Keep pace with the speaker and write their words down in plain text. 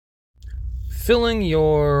filling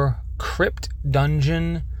your crypt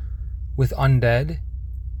dungeon with undead?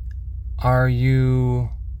 Are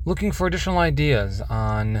you looking for additional ideas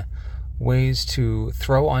on ways to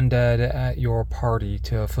throw undead at your party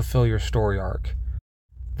to fulfill your story arc?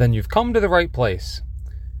 Then you've come to the right place.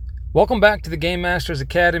 Welcome back to the Game Masters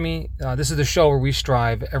Academy. This is the show where we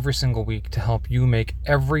strive every single week to help you make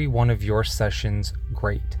every one of your sessions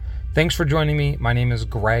great. Thanks for joining me. My name is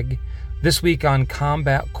Greg. This week on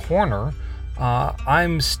Combat Corner,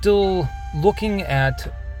 I'm still looking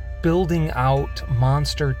at building out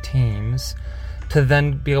monster teams to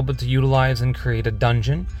then be able to utilize and create a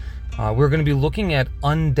dungeon. We're going to be looking at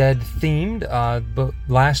undead themed, but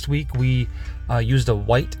last week we used a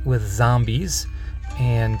white with zombies,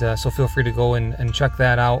 and so feel free to go and check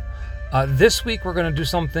that out. This week we're going to do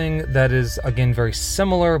something that is, again, very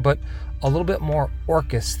similar, but a little bit more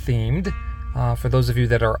Orcus themed. For those of you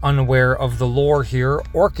that are unaware of the lore here,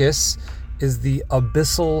 Orcus is the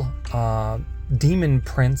abyssal demon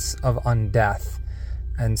prince of undeath.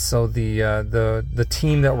 And so the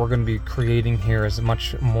team that we're going to be creating here is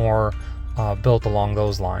much more built along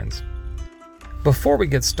those lines. Before we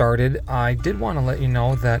get started, I did want to let you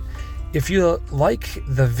know that if you like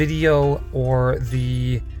the video or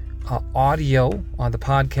the audio on the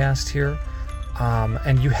podcast here,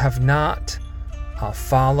 and you have not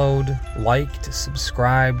followed, liked,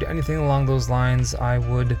 subscribed, anything along those lines, I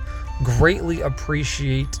would greatly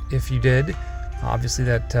appreciate if you did. Obviously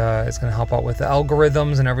that is going to help out with the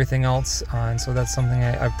algorithms and everything else, and so that's something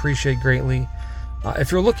I appreciate greatly.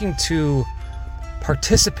 If you're looking to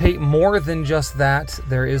participate more than just that,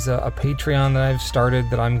 there is a Patreon that I've started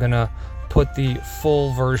that I'm going to put the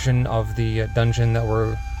full version of the dungeon that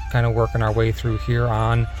we're kind of working our way through here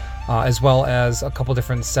on, as well as a couple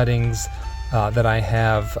different settings that I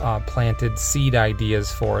have planted seed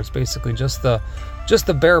ideas for. It's basically just the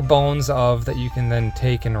bare bones of that you can then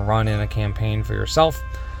take and run in a campaign for yourself.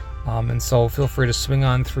 And so feel free to swing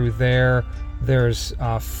on through there. There's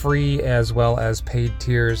free as well as paid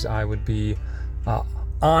tiers. I would be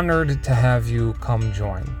honored to have you come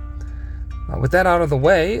join. With that out of the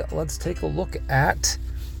way, let's take a look at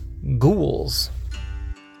ghouls.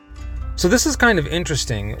 So this is kind of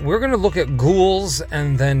interesting. We're going to look at ghouls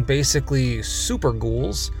and then basically super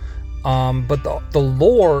ghouls. But the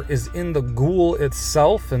lore is in the ghoul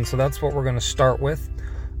itself, and so that's what we're going to start with.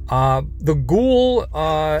 The ghoul,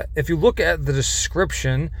 if you look at the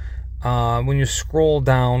description, when you scroll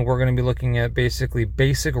down, we're going to be looking at basically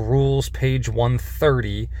basic rules, page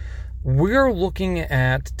 130. We're looking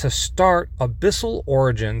at, to start, abyssal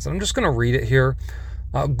origins. I'm just going to read it here.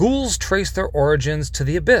 Ghouls trace their origins to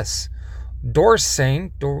the abyss.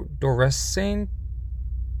 Dorsane.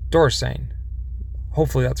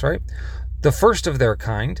 Hopefully that's right. The first of their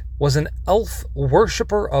kind was an elf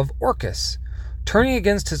worshipper of Orcus. Turning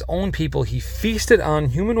against his own people, he feasted on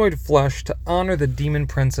humanoid flesh to honor the demon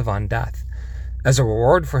prince of undeath. As a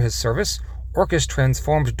reward for his service, Orcus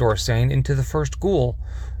transformed Dorsane into the first ghoul.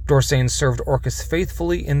 Dorsane served Orcus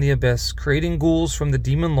faithfully in the abyss, creating ghouls from the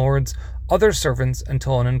demon lord's other servants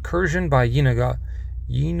until an incursion by Yinagu,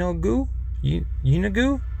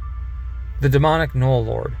 the demonic Knoll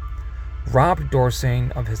Lord, robbed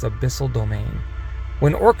Dorsane of his abyssal domain.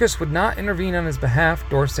 When Orcus would not intervene on his behalf,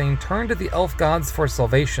 Dorsane turned to the elf gods for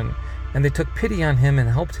salvation, and they took pity on him and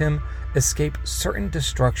helped him escape certain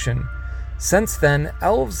destruction. Since then,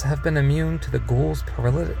 elves have been immune to the ghoul's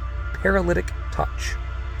paralytic touch.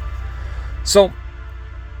 So,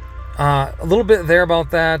 a little bit there about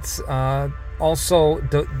that. Also,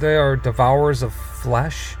 they are devourers of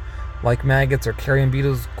flesh. Like maggots or carrion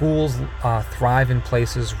beetles, ghouls thrive in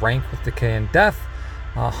places rank with decay and death,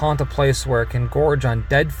 haunt a place where it can gorge on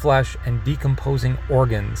dead flesh and decomposing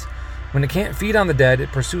organs. When it can't feed on the dead,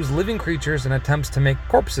 it pursues living creatures and attempts to make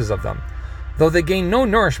corpses of them. Though they gain no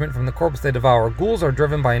nourishment from the corpse they devour, ghouls are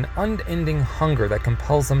driven by an unending hunger that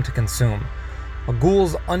compels them to consume. A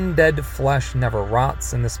ghoul's undead flesh never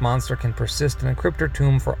rots, and this monster can persist in a crypt or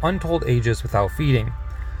tomb for untold ages without feeding.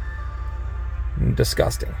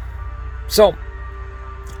 Disgusting. So,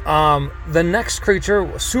 the next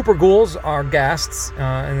creature, super ghouls, are ghasts,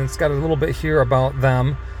 and it's got a little bit here about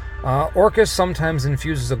them. Orcus sometimes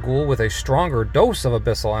infuses a ghoul with a stronger dose of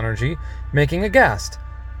abyssal energy, making a ghast,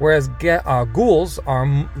 whereas ghouls are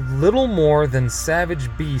little more than savage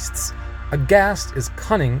beasts. A ghast is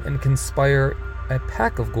cunning and can inspire a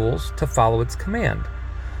pack of ghouls to follow its command.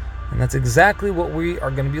 And that's exactly what we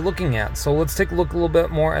are going to be looking at. So let's take a look a little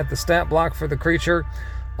bit more at the stat block for the creature.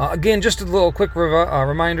 Again, just a little quick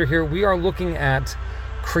reminder here. We are looking at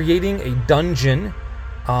creating a dungeon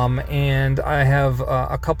And I have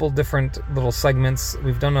a couple different little segments.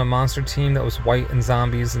 We've done a monster team that was white and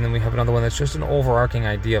zombies, and then we have another one that's just an overarching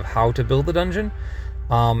idea of how to build the dungeon.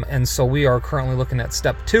 And so we are currently looking at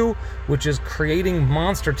step 2, which is creating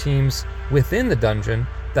monster teams within the dungeon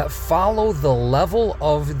that follow the level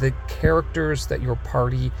of the characters that your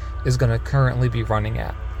party is going to currently be running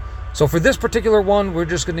at. So for this particular one, we're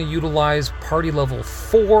just going to utilize party level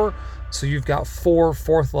 4. So you've got 4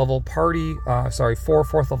 fourth level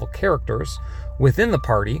characters within the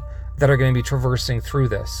party that are going to be traversing through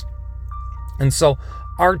this. And so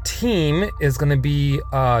our team is going to be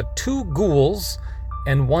 2 ghouls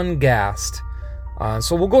and 1 ghast.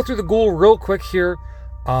 So we'll go through the ghoul real quick here.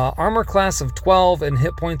 Armor class of 12 and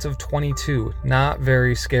hit points of 22. Not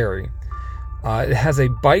very scary. It has a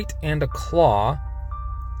bite and a claw.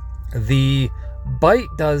 The bite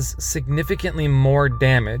does significantly more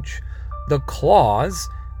damage. The claws,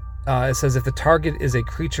 it says if the target is a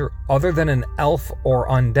creature other than an elf or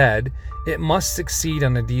undead, it must succeed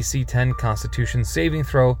on a DC 10 Constitution saving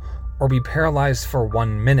throw or be paralyzed for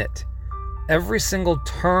 1 minute. Every single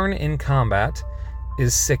turn in combat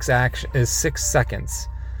is 6 seconds.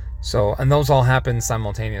 So, and those all happen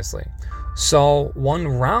simultaneously. So 1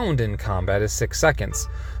 round in combat is 6 seconds.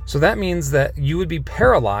 So that means that you would be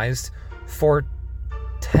paralyzed for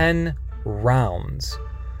 10 rounds.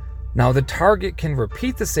 Now the target can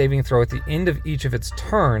repeat the saving throw at the end of each of its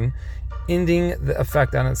turn, ending the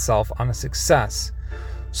effect on itself on a success.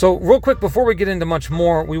 So real quick, before we get into much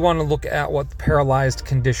more, we want to look at what the paralyzed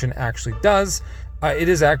condition actually does. It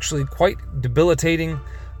is actually quite debilitating.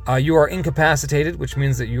 You are incapacitated, which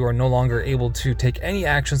means that you are no longer able to take any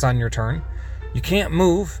actions on your turn. You can't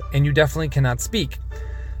move, and you definitely cannot speak.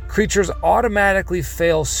 Creatures automatically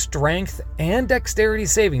fail strength and dexterity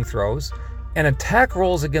saving throws, and attack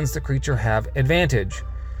rolls against the creature have advantage.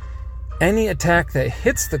 Any attack that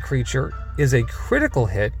hits the creature is a critical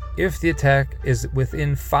hit if the attack is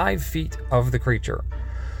within 5 feet of the creature.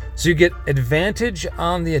 So you get advantage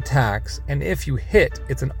on the attacks, and if you hit,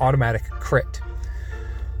 it's an automatic crit.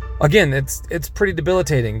 Again, it's pretty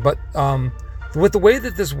debilitating, but with the way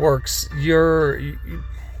that this works,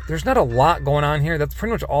 there's not a lot going on here. That's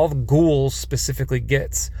pretty much all the ghouls specifically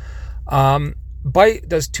gets. Bite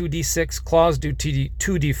does 2d6, claws do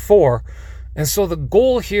 2d4, and so the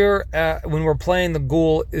goal here when we're playing the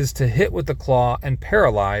ghoul is to hit with the claw and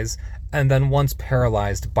paralyze, and then once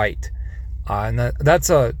paralyzed, bite. And that's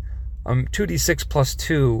a 2d6 plus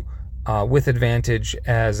 2 with advantage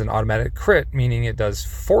as an automatic crit, meaning it does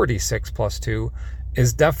 4d6 plus 2,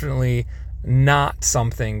 is definitely not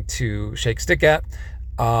something to shake stick at.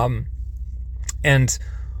 And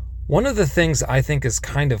one of the things I think is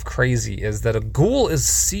kind of crazy is that a ghoul is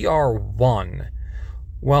CR1.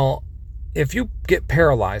 Well, if you get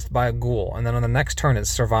paralyzed by a ghoul and then on the next turn it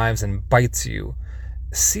survives and bites you,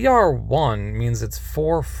 CR1 means it's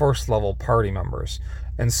 4 first level party members.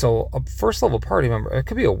 And so a first level party member, it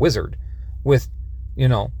could be a wizard with,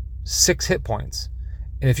 6 hit points.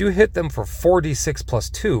 And if you hit them for 4d6 plus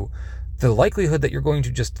 2, the likelihood that you're going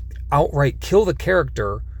to just outright kill the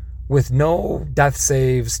character with no death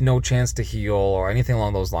saves, no chance to heal, or anything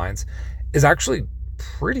along those lines is actually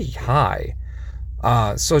pretty high.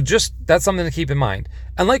 So just, that's something to keep in mind.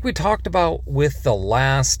 And like we talked about with the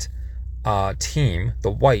last team,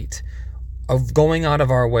 the white, of going out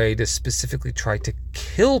of our way to specifically try to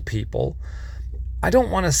kill people, I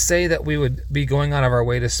don't want to say that we would be going out of our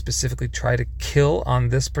way to specifically try to kill on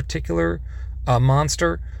this particular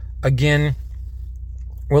monster. Again,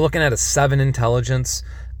 we're looking at a 7 intelligence.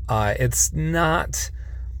 Doesn't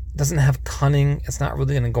have cunning. It's not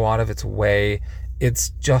really going to go out of its way. It's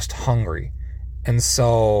just hungry. And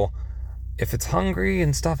so if it's hungry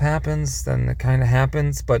and stuff happens, then it kind of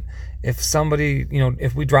happens. But if somebody,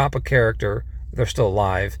 if we drop a character, they're still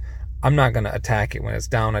alive, I'm not going to attack it when it's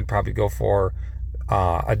down. I'd probably go for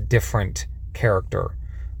a different character.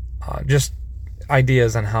 Just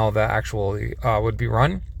ideas on how that actually would be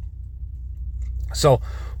run. So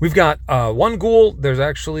we've got 1 ghoul. There's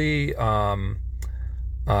actually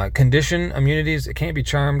condition immunities. It can't be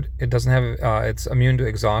charmed. It doesn't have. It's immune to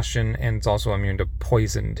exhaustion, and it's also immune to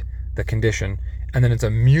poisoned. The condition, and then it's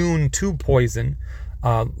immune to poison.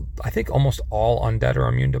 I think almost all undead are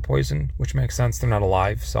immune to poison, which makes sense. They're not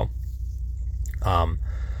alive, so.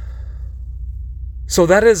 So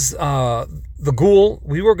that is the ghoul.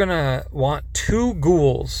 We were gonna want 2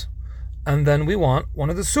 ghouls. And then we want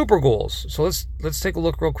one of the super ghouls. So let's take a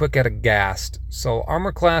look real quick at a ghast. So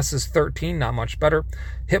armor class is 13, not much better.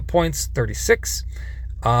 Hit points 36.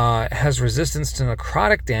 has resistance to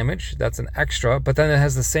necrotic damage. That's an extra, but then it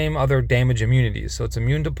has the same other damage immunities. So it's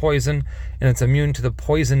immune to poison, and it's immune to the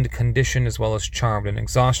poisoned condition as well as charmed and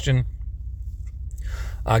exhaustion.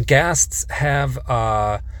 Ghasts have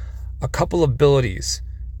a couple abilities.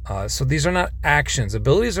 So these are not actions.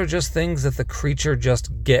 Abilities are just things that the creature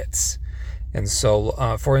just gets. And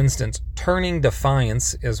so, for instance, Turning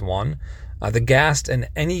Defiance is one. The Ghast and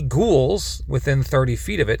any ghouls within 30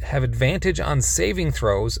 feet of it have advantage on saving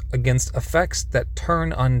throws against effects that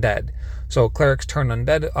turn undead. So Cleric's Turn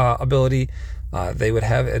Undead ability, they would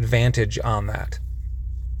have advantage on that.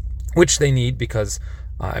 Which they need because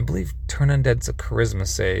I believe Turn Undead's a charisma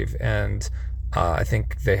save, and I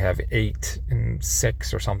think they have 8 and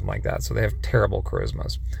 6 or something like that. So they have terrible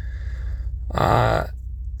charismas.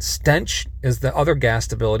 Stench is the other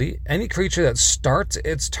Ghast ability. Any creature that starts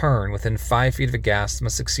its turn within 5 feet of a Ghast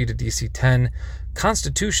must succeed a DC 10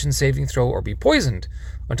 Constitution saving throw or be poisoned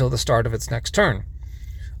until the start of its next turn.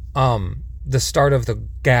 The start of the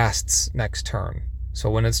Ghast's next turn. So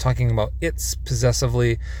when it's talking about its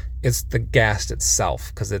possessively, it's the Ghast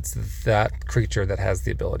itself, because it's that creature that has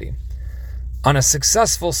the ability. On a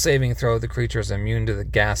successful saving throw, the creature is immune to the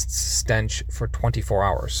Ghast's stench for 24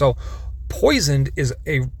 hours. So poisoned is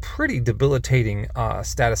a pretty debilitating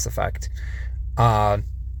status effect.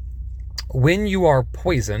 When you are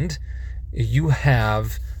poisoned, you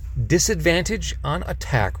have disadvantage on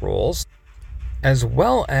attack rolls, as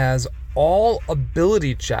well as all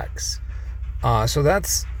ability checks. So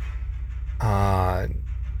that's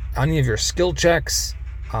any of your skill checks,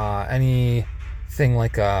 anything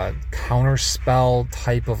like a counter spell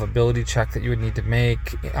type of ability check that you would need to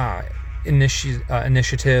make,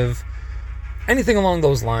 initiative, anything along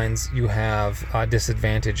those lines you have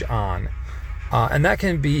disadvantage on. And that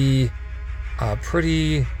can be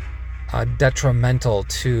pretty detrimental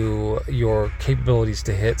to your capabilities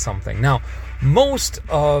to hit something. Now, most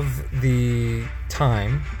of the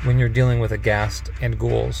time when you're dealing with a Ghast and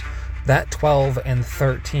ghouls, that 12 and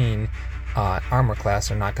 13 armor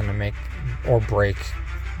class are not going to make or break,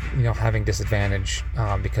 having disadvantage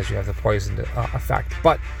because you have the poisoned effect.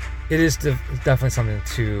 But it is definitely something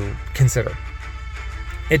to consider.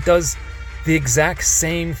 It does the exact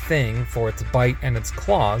same thing for its bite and its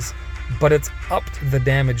claws, but it's upped the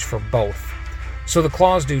damage for both. So the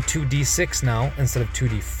claws do 2d6 now instead of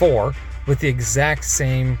 2d4 with the exact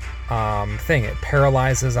same thing. It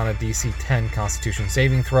paralyzes on a DC 10 Constitution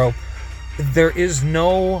saving throw. There is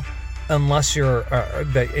no, unless you're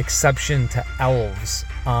the exception to elves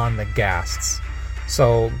on the Ghasts.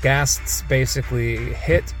 So Ghasts basically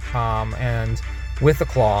hit and with the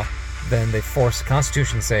claw, then they force a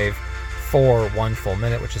Constitution save for 1 full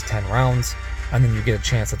minute, which is 10 rounds, and then you get a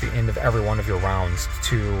chance at the end of every one of your rounds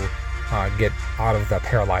to get out of the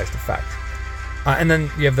paralyzed effect. And then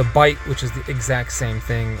you have the bite, which is the exact same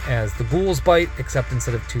thing as the ghoul's bite, except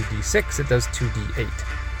instead of 2d6, it does 2d8.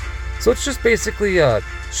 So it's just basically a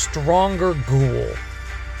stronger ghoul.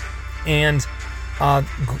 And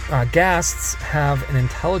Ghasts have an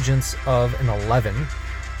intelligence of an 11,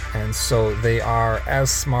 and so they are as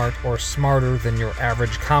smart or smarter than your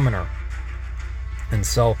average commoner. And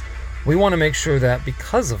so we want to make sure that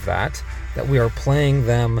because of that we are playing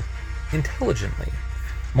them intelligently.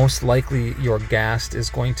 Most likely your Ghast is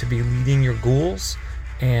going to be leading your ghouls,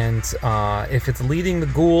 and if it's leading the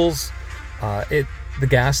ghouls, the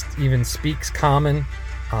Ghast even speaks common.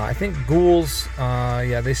 I think ghouls,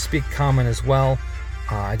 they speak common as well.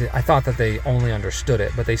 I thought that they only understood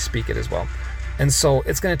it, but they speak it as well. And so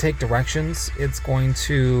it's going to take directions. It's going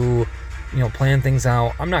to, plan things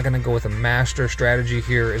out. I'm not going to go with a master strategy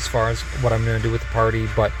here as far as what I'm going to do with the party,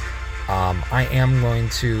 but I am going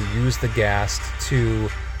to use the Ghast to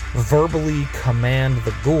verbally command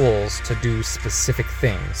the ghouls to do specific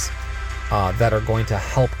things that are going to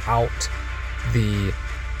help out the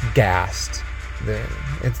Ghast. They're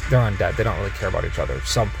undead. They don't really care about each other.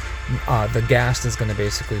 So the Ghast is going to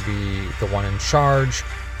basically be the one in charge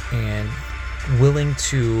and willing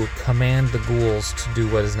to command the ghouls to do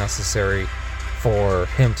what is necessary for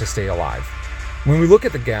him to stay alive. When we look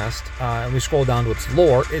at the Ghast and we scroll down to its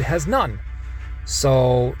lore, it has none.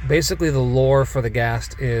 So basically the lore for the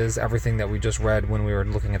Ghast is everything that we just read when we were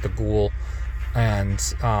looking at the ghoul, and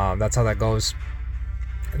that's how that goes.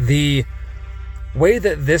 The way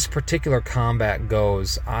that this particular combat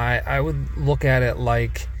goes, I would look at it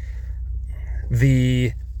like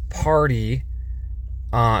the party,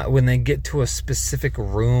 when they get to a specific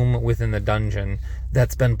room within the dungeon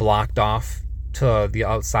that's been blocked off to the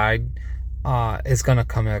outside, is going to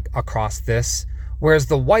come across this, Whereas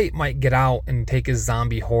the white might get out and take his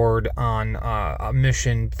zombie horde on a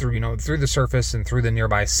mission through the surface and through the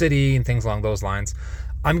nearby city and things along those lines.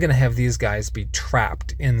 I'm going to have these guys be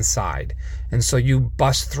trapped inside. And so you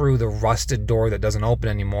bust through the rusted door that doesn't open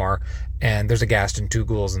anymore, and there's a ghast and 2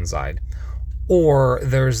 ghouls inside. Or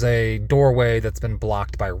there's a doorway that's been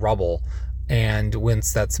blocked by rubble, and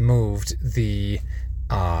once that's moved, the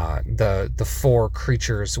 4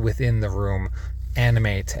 creatures within the room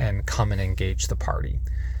animate and come and engage the party.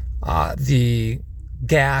 The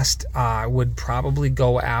ghast would probably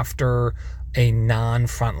go after a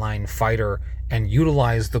non-frontline fighter and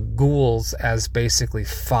utilize the ghouls as basically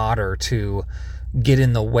fodder to get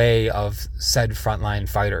in the way of said frontline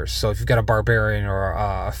fighters. So if you've got a barbarian or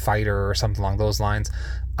a fighter or something along those lines,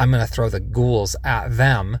 I'm going to throw the ghouls at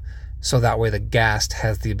them, so that way the ghast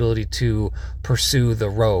has the ability to pursue the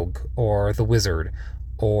rogue or the wizard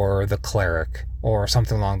or the cleric or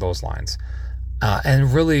something along those lines.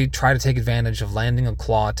 And really try to take advantage of landing a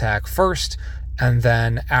claw attack first, and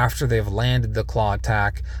then after they've landed the claw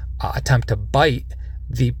attack, attempt to bite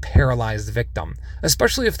the paralyzed victim.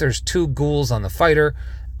 Especially if there's 2 ghouls on the fighter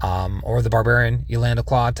or the barbarian, you land a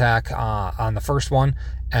claw attack on the first one,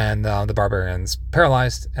 and the barbarian's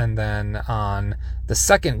paralyzed, and then on the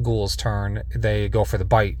second ghoul's turn, they go for the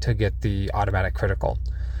bite to get the automatic critical.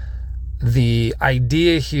 The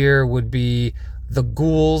idea here would be the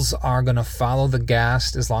ghouls are going to follow the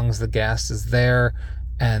ghast as long as the ghast is there,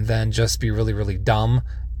 and then just be really, really dumb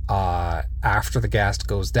after the ghast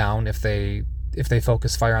goes down if they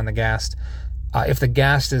focus fire on the ghast. If the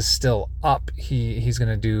ghast is still up, he's going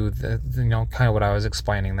to do the kind of what I was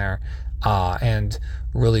explaining there, and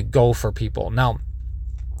really go for people. Now,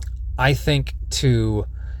 I think to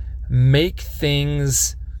make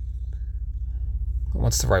things,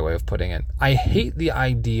 what's the right way of putting it? I hate the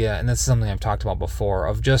idea, and this is something I've talked about before,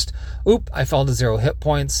 of just, I fell to 0 hit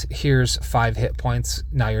points. Here's 5 hit points.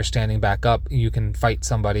 Now you're standing back up. You can fight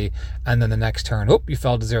somebody. And then the next turn, you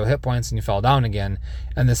fell to 0 hit points and you fell down again.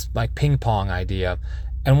 And this like ping pong idea.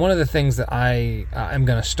 And one of the things that I am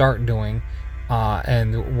going to start doing,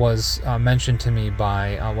 and was mentioned to me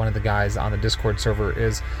by one of the guys on the Discord server,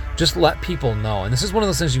 is just let people know. And this is one of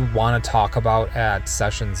those things you want to talk about at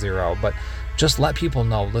session 0, but just let people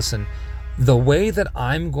know, listen, the way that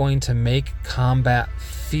I'm going to make combat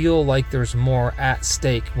feel like there's more at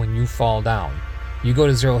stake when you fall down, you go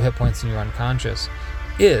to 0 hit points and you're unconscious,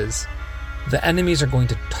 is the enemies are going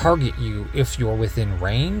to target you if you're within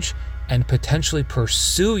range and potentially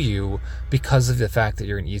pursue you because of the fact that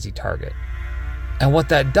you're an easy target. And what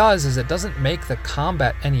that does is it doesn't make the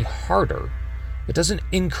combat any harder. It doesn't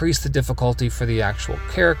increase the difficulty for the actual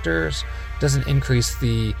characters. It doesn't increase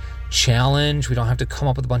the challenge. We don't have to come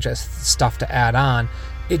up with a bunch of stuff to add on.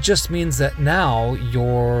 It just means that now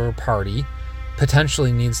your party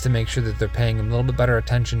potentially needs to make sure that they're paying a little bit better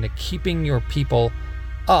attention to keeping your people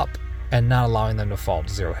up and not allowing them to fall to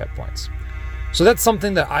 0 hit points. So that's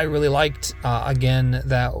something that I really liked. Again,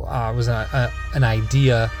 that was an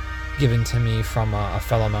idea given to me from a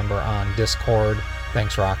fellow member on Discord.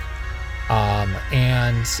 Thanks, Rock.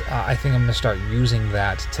 And I think I'm going to start using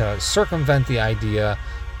that to circumvent the idea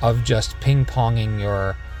of just ping-ponging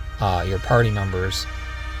your party members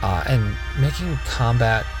and making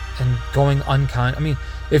combat and going unconscious. I mean,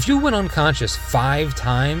 if you went unconscious 5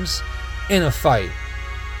 times in a fight,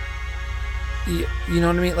 you know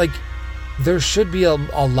what I mean? Like, there should be a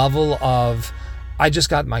level of, I just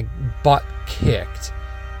got my butt kicked,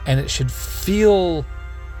 and it should feel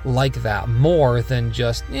like that more than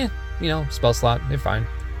just, spell slot, you're fine.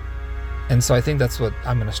 And so I think that's what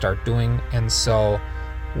I'm going to start doing. And so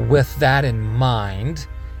with that in mind,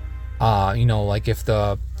 like if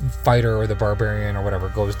the fighter or the barbarian or whatever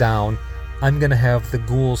goes down, I'm going to have the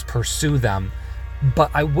ghouls pursue them. But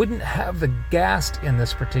I wouldn't have the ghast in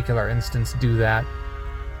this particular instance do that,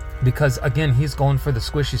 because again, he's going for the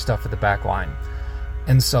squishy stuff at the back line.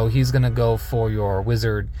 And so he's going to go for your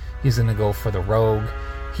wizard. He's going to go for the rogue.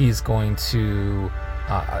 He's going to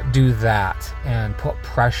do that and put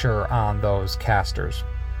pressure on those casters.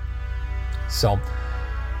 So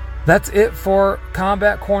that's it for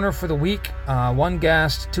Combat Corner for the week. 1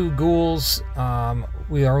 ghast, 2 ghouls.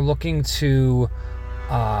 We are looking to,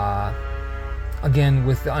 again,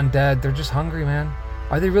 with the undead, they're just hungry, man.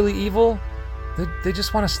 Are they really evil? They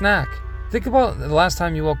just want a snack. Think about the last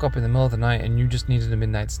time you woke up in the middle of the night and you just needed a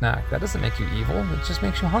midnight snack. That doesn't make you evil. It just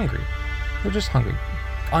makes you hungry. They're just hungry.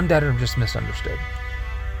 Undead are just misunderstood.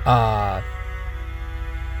 Yeah.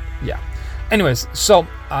 Anyways, so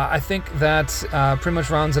I think that pretty much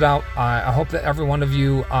rounds it out. I hope that every one of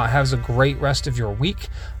you has a great rest of your week.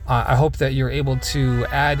 I hope that you're able to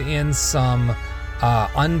add in some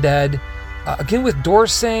undead. Again, with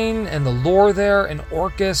Dorsane and the lore there and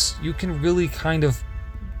Orcus, you can really kind of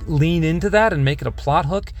lean into that and make it a plot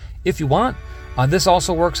hook if you want. This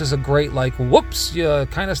also works as a great, like, whoops, you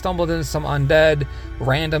kind of stumbled into some undead,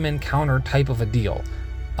 random encounter type of a deal.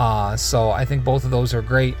 So I think both of those are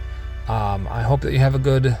great. I hope that you have a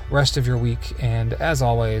good rest of your week, and as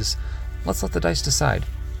always, let's let the dice decide.